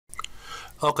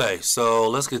Okay, so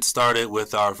let's get started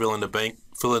with our fill in the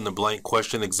blank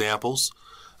question examples.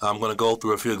 I'm going to go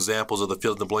through a few examples of the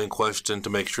fill in the blank question to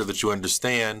make sure that you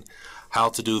understand how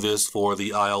to do this for the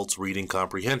IELTS reading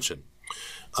comprehension.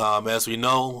 As we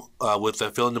know, with the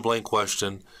fill in the blank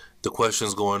question, the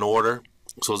questions go in order.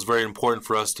 So it's very important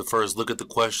for us to first look at the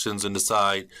questions and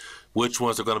decide which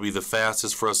ones are going to be the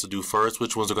fastest for us to do first,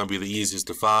 which ones are going to be the easiest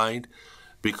to find.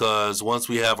 Because once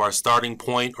we have our starting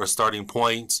point or starting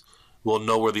points, we'll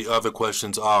know where the other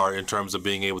questions are in terms of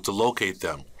being able to locate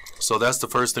them. So that's the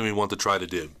first thing we want to try to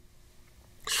do.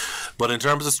 But in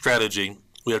terms of strategy,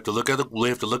 we have to look at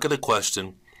the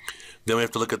question, then we have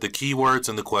to look at the keywords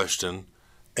in the question,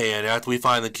 and after we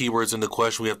find the keywords in the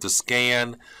question, we have to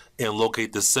scan and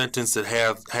locate the sentence that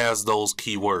has those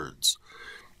keywords.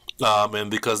 And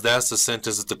because that's the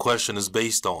sentence that the question is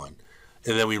based on.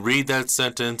 And then we read that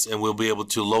sentence and we'll be able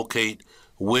to locate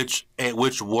which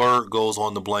word goes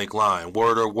on the blank line,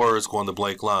 word or words go on the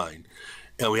blank line.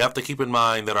 And we have to keep in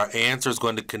mind that our answer is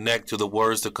going to connect to the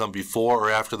words that come before or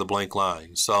after the blank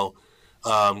line. So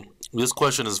this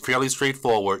question is fairly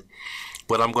straightforward,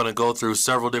 but I'm going to go through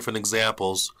several different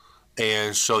examples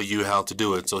and show you how to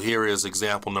do it. So here is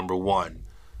example number 1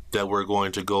 that we're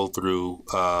going to go through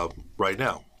right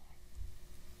now.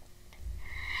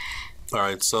 All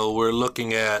right, so we're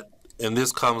looking at, and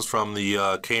this comes from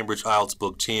the Cambridge IELTS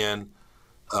Book 10,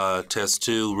 Test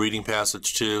 2, Reading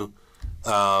Passage 2.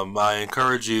 I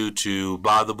encourage you to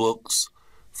buy the books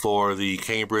for the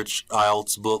Cambridge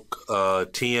IELTS Book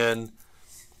 10,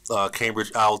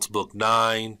 Cambridge IELTS Book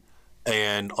 9,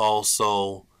 and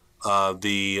also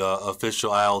the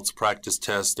official IELTS practice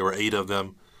test. There were 8 of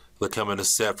them that come in a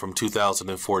set from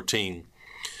 2014.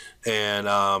 And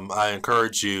I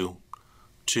encourage you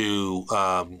to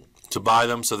buy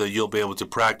them so that you'll be able to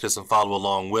practice and follow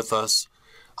along with us.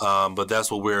 But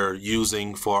that's what we're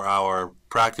using for our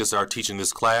practice, our teaching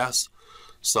this class.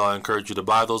 So I encourage you to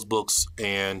buy those books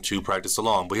and to practice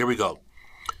along. But here we go.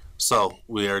 So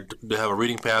we have a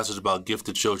reading passage about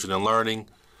gifted children and learning.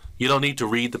 You don't need to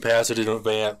read the passage in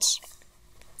advance.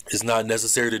 It's not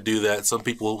necessary to do that. Some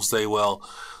people will say, well,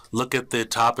 look at the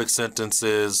topic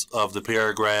sentences of the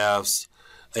paragraphs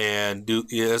and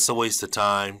it's a waste of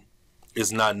time.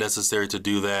 It's not necessary to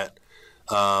do that.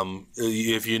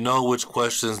 If you know which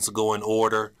questions go in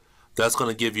order, that's going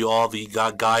to give you all the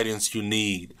guidance you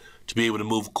need to be able to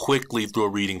move quickly through a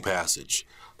reading passage.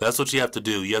 That's what you have to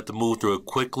do. You have to move through it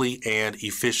quickly and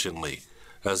efficiently.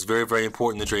 That's very, very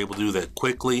important that you're able to do that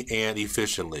quickly and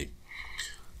efficiently.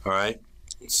 All right.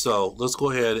 So let's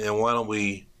go ahead and why don't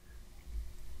we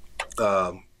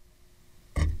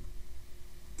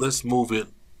let's move it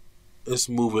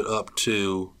up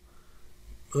to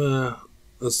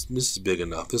this is big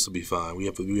enough. This will be fine. We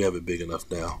have it big enough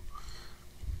now.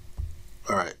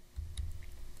 All right.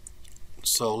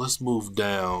 So let's move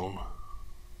down,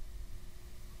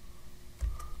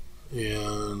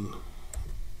 and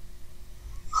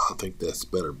I think that's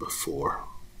better before.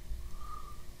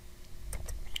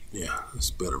 Yeah,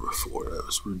 it's better before. That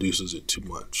just reduces it too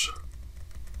much.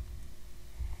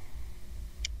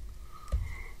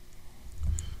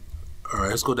 All right,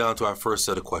 let's go down to our first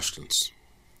set of questions.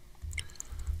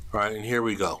 All right, and here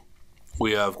we go.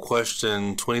 We have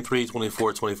question 23,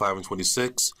 24, 25, and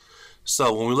 26.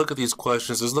 So when we look at these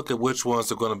questions, let's look at which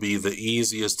ones are going to be the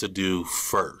easiest to do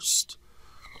first.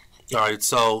 All right,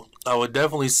 so I would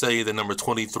definitely say the number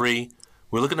 23.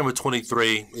 We look at number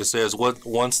 23. It says, what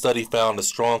one study found a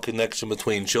strong connection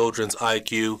between children's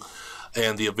IQ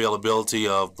and the availability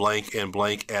of blank and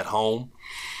blank at home.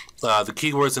 The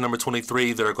keywords in number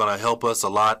 23 that are going to help us a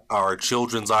lot are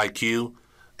children's IQ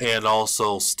and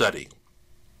also study.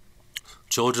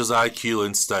 Children's IQ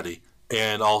and study,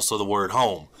 and also the word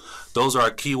home. Those are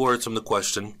our keywords from the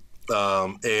question.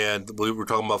 And we were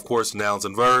talking about, of course, nouns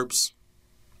and verbs,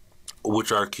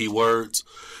 which are keywords.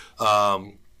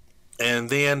 And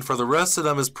then for the rest of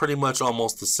them, is pretty much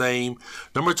almost the same.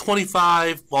 Number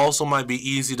 25 also might be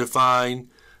easy to find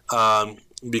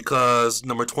because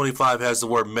number 25 has the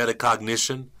word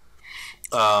metacognition.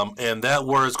 And that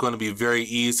word is going to be very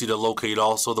easy to locate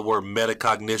also, the word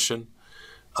metacognition.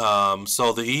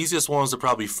 So the easiest ones to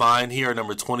probably find here are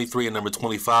number 23 and number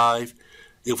 25.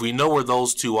 If we know where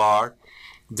those two are,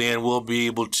 then we'll be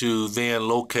able to then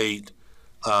locate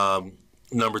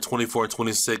number 24 and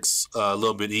 26 a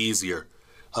little bit easier.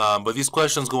 But these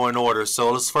questions go in order.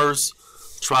 So let's first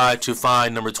try to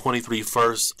find number 23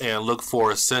 first and look for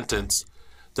a sentence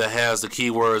that has the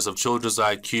keywords of children's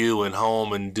IQ and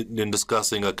home and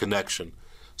discussing a connection.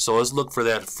 So let's look for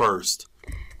that first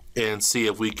and see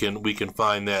if we can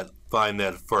find that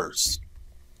first.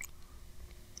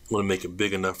 want to make it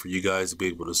big enough for you guys to be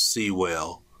able to see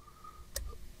well.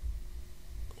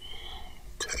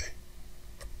 Okay.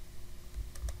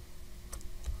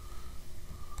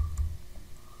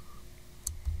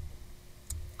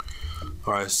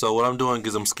 All right, so what I'm doing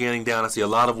is I'm scanning down. I see a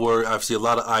lot of words. I see a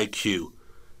lot of IQ.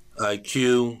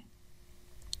 IQ.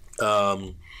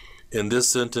 In this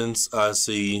sentence, I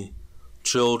see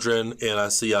children and I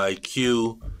see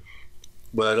IQ,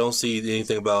 but I don't see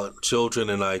anything about children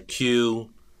and IQ.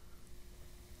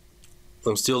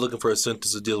 I'm still looking for a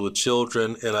sentence to deal with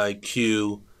children and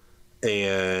IQ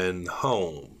and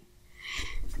home.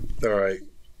 All right.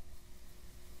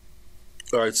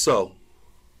 All right, so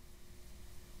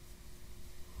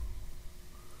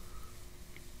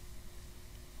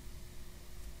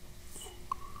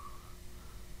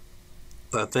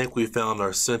I think we found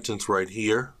our sentence right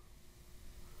here.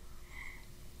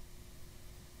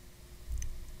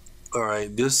 All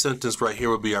right, this sentence right here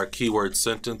would be our keyword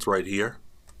sentence right here.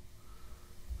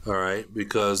 All right,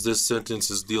 because this sentence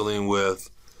is dealing with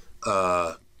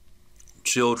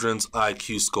children's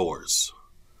IQ scores.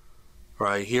 All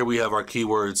right, here we have our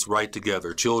keywords right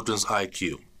together, children's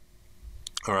IQ.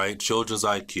 All right, children's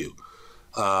IQ.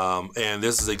 And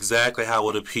this is exactly how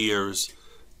it appears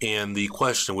in the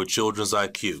question with children's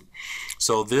IQ.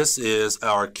 So this is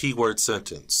our keyword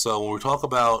sentence. So when we talk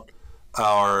about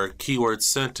our keyword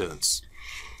sentence,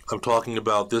 I'm talking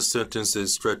about this sentence that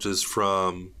stretches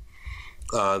from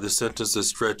from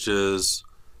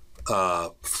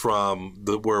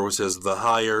the where it says the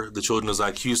higher the children's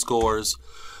IQ scores,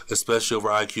 especially over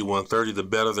IQ 130, the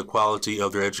better the quality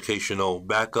of their educational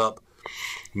backup,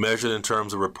 measured in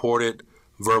terms of reported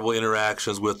verbal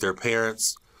interactions with their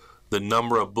parents, the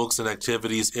number of books and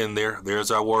activities in there.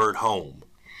 There's our word home,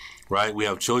 right? We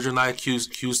have children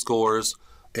IQ scores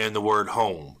and the word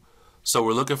home. So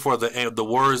we're looking for the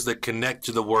words that connect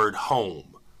to the word home.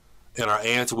 And our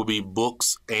answer will be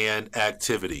books and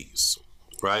activities,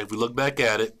 right? If we look back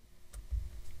at it,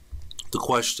 the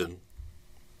question,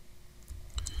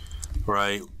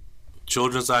 right?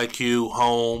 Children's IQ,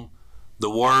 home. The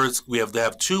words, we have to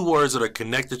have two words that are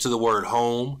connected to the word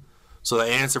home. So the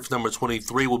answer for number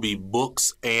 23 will be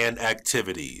books and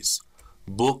activities.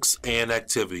 Books and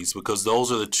activities, because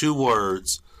those are the two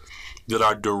words that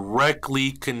are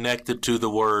directly connected to the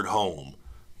word home.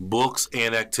 Books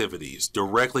and activities,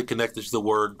 directly connected to the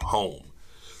word home.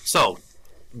 So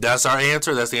that's our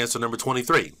answer. That's the answer number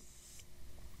 23.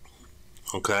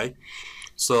 Okay,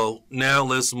 so now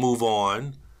let's move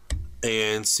on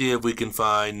and see if we can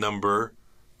find number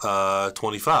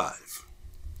 25.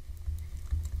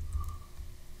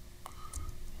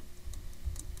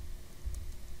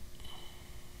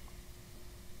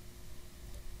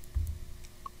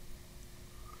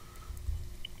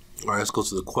 All right, let's go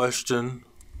to the question.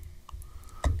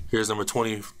 Here's number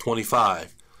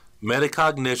 25.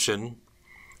 Metacognition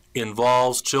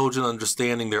involves children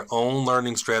understanding their own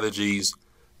learning strategies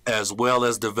as well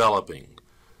as developing.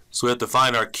 So we have to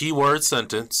find our keyword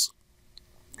sentence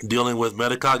dealing with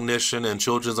metacognition and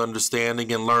children's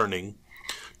understanding and learning.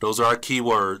 Those are our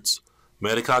keywords: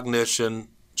 metacognition,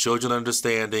 children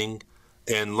understanding,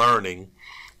 and learning.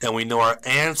 And we know our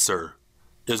answer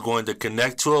is going to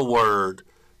connect to a word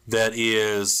that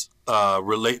is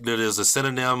that is a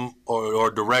synonym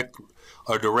or direct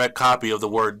copy of the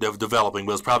word of developing,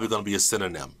 but it's probably going to be a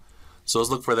synonym. So let's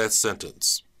look for that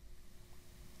sentence.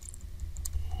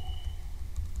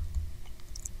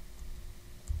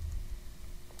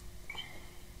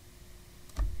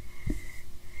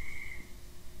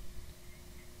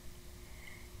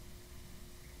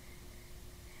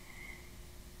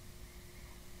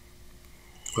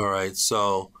 All right,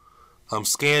 so I'm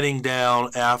scanning down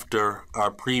after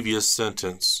our previous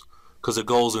sentence because it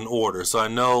goes in order. So I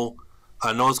know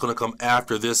it's going to come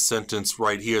after this sentence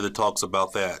right here that talks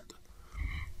about that.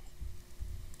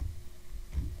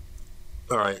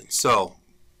 All right, so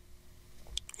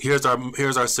here's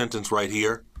our sentence right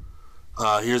here.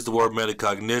 Here's the word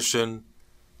metacognition.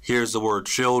 Here's the word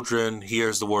children.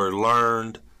 Here's the word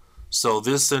learned. So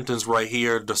this sentence right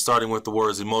here, starting with the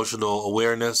words emotional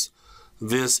awareness,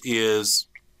 this is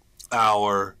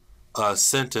our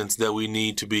sentence that we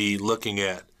need to be looking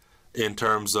at in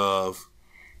terms of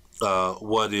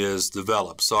what is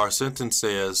developed. So our sentence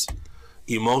says,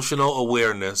 emotional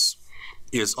awareness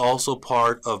is also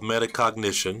part of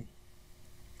metacognition.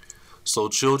 So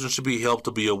children should be helped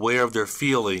to be aware of their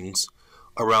feelings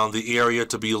around the area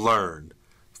to be learned.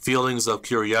 Feelings of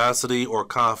curiosity or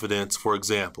confidence, for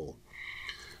example.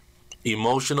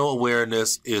 Emotional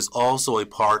awareness is also a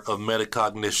part of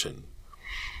metacognition.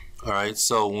 All right,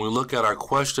 so when we look at our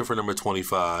question for number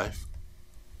 25,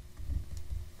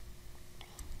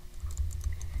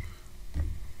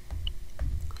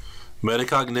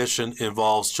 Metacognition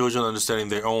involves children understanding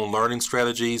their own learning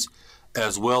strategies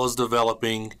as well as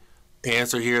developing.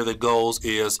 Answer here that goes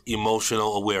is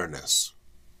emotional awareness.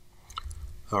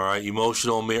 All right,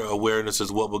 emotional awareness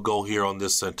is what will go here on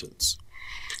this sentence,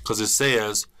 because it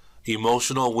says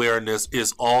emotional awareness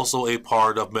is also a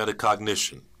part of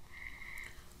metacognition.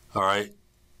 All right,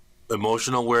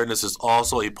 emotional awareness is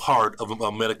also a part of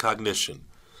metacognition.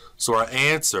 So our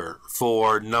answer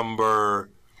for number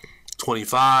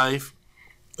 25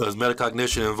 is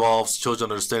metacognition involves children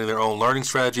understanding their own learning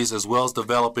strategies as well as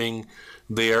developing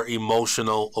their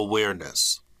emotional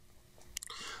awareness.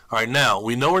 All right, now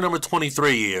we know where number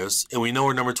 23 is, and we know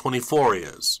where number 24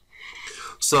 is.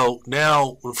 So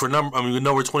now for we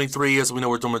know where 23 is, and we know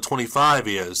where number 25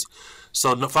 is.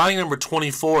 So finding number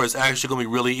 24 is actually going to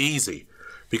be really easy,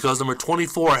 because number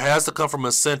 24 has to come from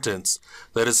a sentence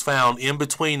that is found in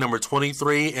between number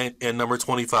 23 and number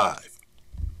 25.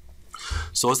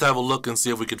 So let's have a look and see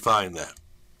if we can find that.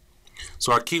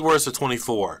 So our keywords are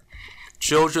 24.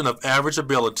 Children of average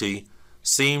ability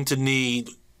seem to need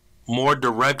more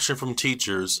direction from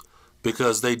teachers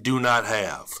because they do not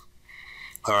have.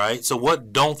 All right, so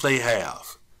what don't they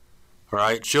have? All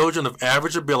right, children of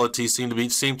average ability seem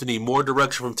to need more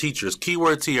direction from teachers.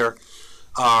 Keywords here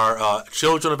are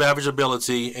children of average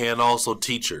ability and also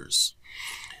teachers.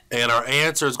 And our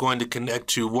answer is going to connect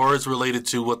to words related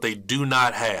to what they do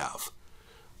not have.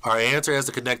 Our answer has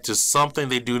to connect to something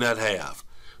they do not have.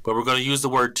 But we're going to use the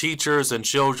word teachers and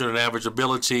children and average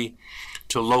ability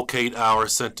to locate our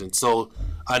sentence. So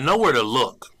I know where to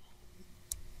look.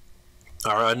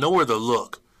 All right, I know where to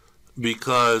look,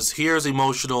 because here's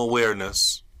emotional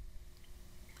awareness.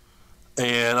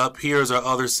 And up here is our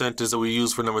other sentence that we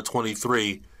use for number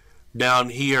 23. Down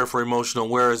here for emotional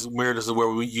awareness is where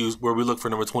we look for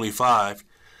number 25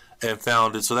 and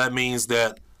found it. So that means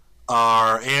that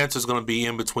our answer is going to be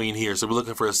in between here. So we're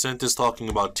looking for a sentence talking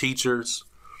about teachers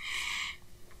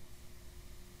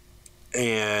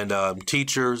and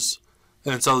teachers.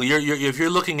 And so if you're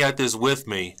looking at this with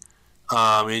me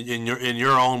in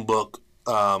your own book,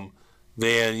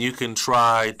 then you can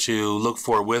try to look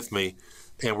for it with me.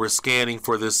 And we're scanning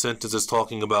for this sentence that's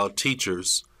talking about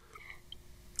teachers.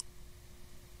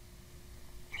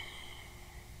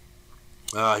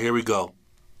 Here we go.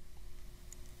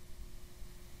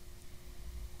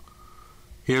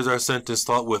 Here's our sentence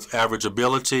thought with average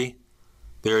ability.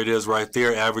 There it is right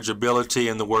there, average ability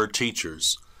and the word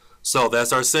teachers. So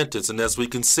that's our sentence, and as we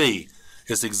can see,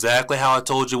 it's exactly how I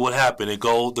told you what happened.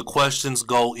 The questions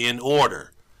go in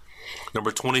order.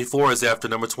 Number 24 is after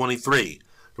number 23.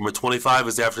 Number 25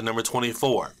 is after number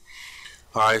 24.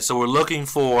 All right, so we're looking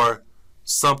for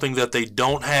something that they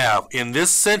don't have. In this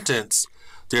sentence,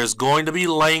 there's going to be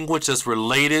language that's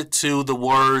related to the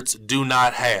words do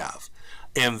not have,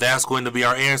 and that's going to be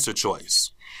our answer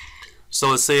choice.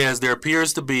 So it says there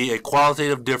appears to be a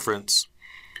qualitative difference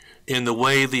in the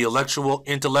way the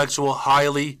intellectual,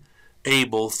 highly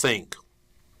able think,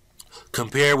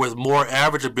 compared with more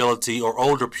average ability or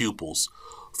older pupils,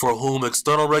 for whom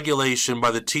external regulation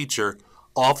by the teacher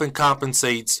often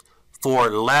compensates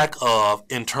for lack of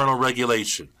internal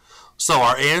regulation. So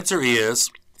our answer is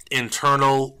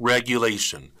internal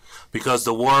regulation, because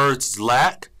the words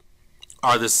lack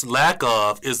or this lack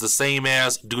of is the same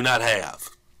as do not have.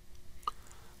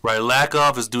 Right, lack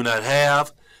of is do not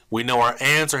have. We know our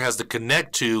answer has to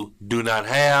connect to do not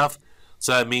have,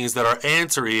 so that means that our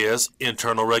answer is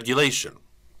internal regulation.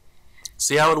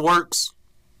 See how it works?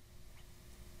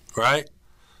 Right?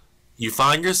 You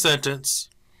find your sentence,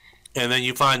 and then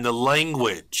you find the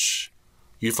language.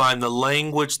 You find the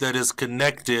language that is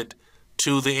connected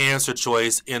to the answer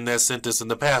choice in that sentence in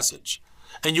the passage.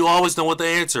 And you always know what the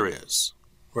answer is,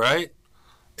 right?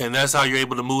 And that's how you're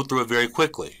able to move through it very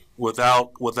quickly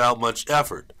without much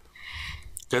effort.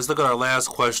 Let's look at our last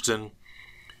question,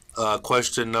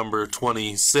 question number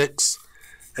 26.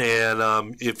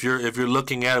 And if you're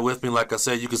looking at it with me, like I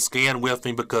said, you can scan with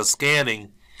me, because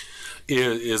scanning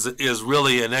is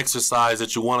really an exercise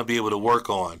that you want to be able to work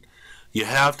on. You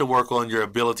have to work on your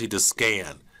ability to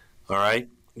scan. All right,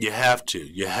 you have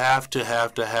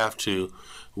to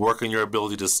work on your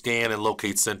ability to scan and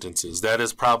locate sentences. That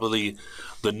is probably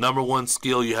the number one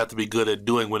skill you have to be good at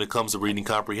doing when it comes to reading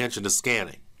comprehension, is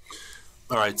scanning.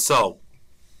 All right, so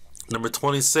number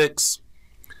 26,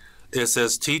 it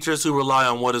says teachers who rely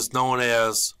on what is known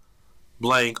as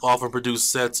blank often produce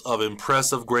sets of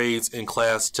impressive grades in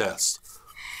class tests.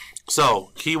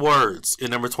 So keywords in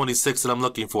number 26 that I'm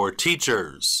looking for: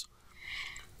 teachers,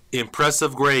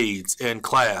 impressive grades, and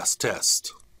class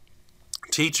test.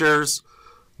 Teachers,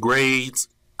 grades,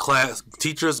 class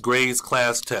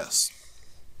test.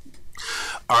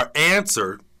 our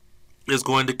answer is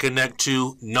going to connect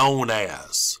to known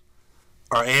as.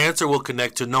 Our answer will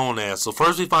connect to known as. So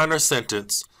first we find our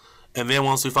sentence, and then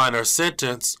once we find our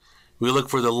sentence, we look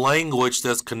for the language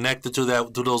that's connected to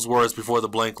those words before the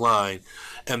blank line,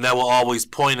 and that will always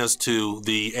point us to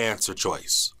the answer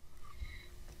choice.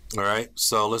 All right,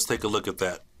 so let's take a look at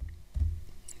that.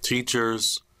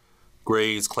 Teachers,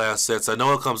 grades, class sets. I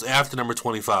know it comes after number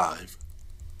 25.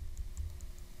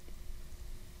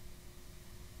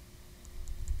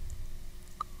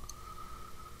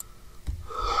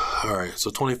 All right, so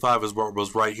 25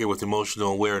 was right here with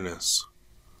emotional awareness.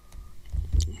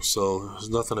 So there's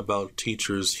nothing about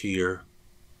teachers here.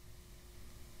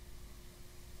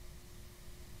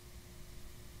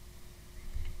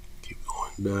 Keep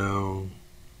going down.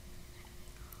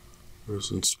 There's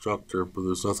instructor, but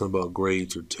there's nothing about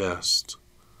grades or tests.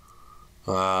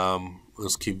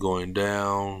 Let's keep going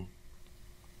down.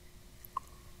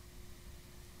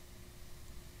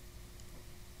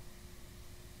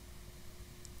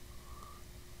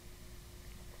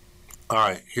 All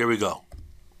right, here we go.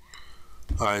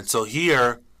 All right, so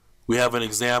here we have an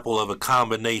example of a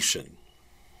combination.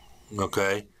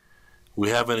 Okay, we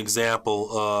have an example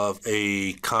of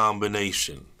a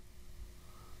combination.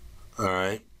 All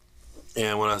right,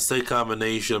 and when I say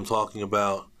combination, I'm talking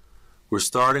about we're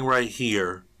starting right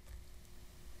here.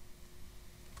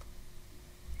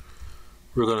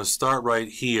 We're going to start right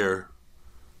here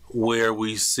where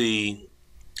we see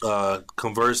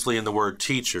conversely in the word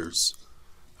teachers.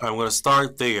 I'm going to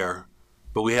start there,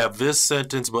 but we have this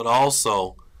sentence, but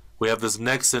also we have this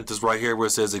next sentence right here where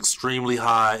it says extremely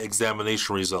high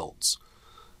examination results.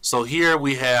 So here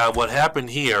we have what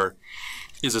happened here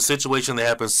is a situation that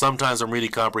happens sometimes in reading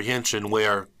comprehension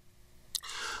where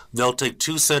they'll take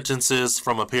two sentences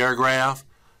from a paragraph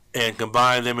and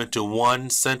combine them into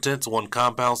one sentence, one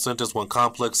compound sentence, one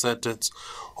complex sentence,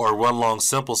 or one long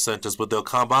simple sentence, but they'll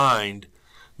combine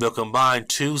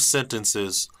two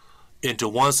sentences into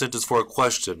one sentence for a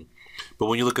question. But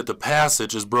when you look at the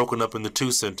passage, it's broken up into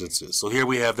two sentences. So here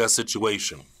we have that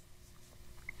situation.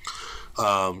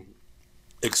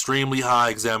 Extremely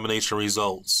high examination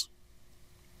results.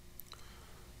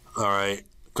 All right.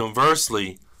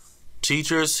 Conversely,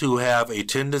 teachers who have a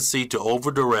tendency to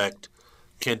overdirect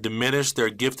can diminish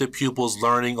their gifted pupils'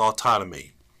 learning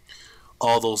autonomy.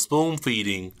 Although spoon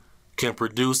feeding can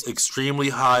produce extremely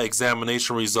high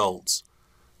examination results,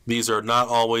 these are not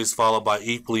always followed by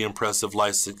equally impressive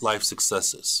life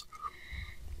successes.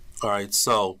 All right,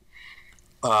 so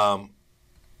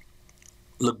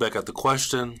look back at the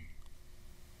question.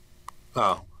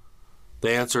 Oh,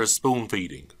 the answer is spoon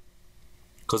feeding,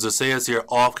 because it says here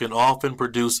can often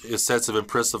produce sets of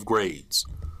impressive grades.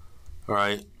 All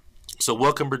right, so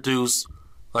what can produce?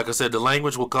 Like I said, the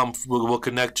language will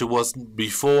connect to what's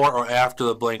before or after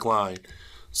the blank line.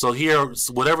 So here,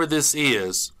 whatever this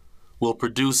is, will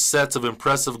produce sets of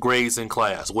impressive grades in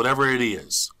class, whatever it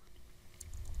is.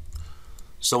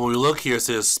 So when we look here, it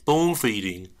says spoon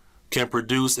feeding can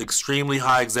produce extremely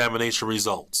high examination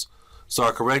results. So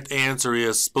our correct answer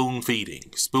is spoon feeding.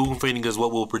 Spoon feeding is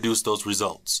what will produce those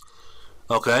results.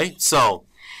 Okay, so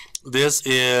this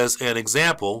is an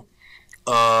example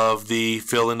of the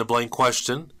fill in the blank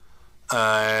question,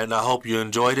 and I hope you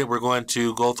enjoyed it. We're going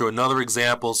to go through another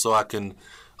example so I can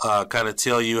kind of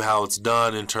tell you how it's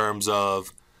done in terms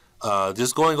of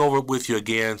just going over it with you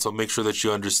again, so make sure that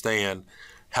you understand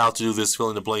how to do this fill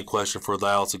in the blank question for the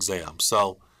IELTS exam.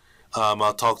 So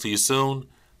I'll talk to you soon,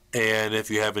 and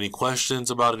if you have any questions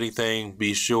about anything,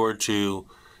 be sure to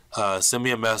send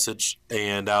me a message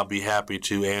and I'll be happy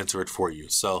to answer it for you.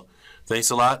 So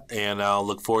thanks a lot, and I'll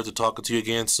look forward to talking to you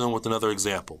again soon with another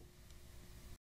example.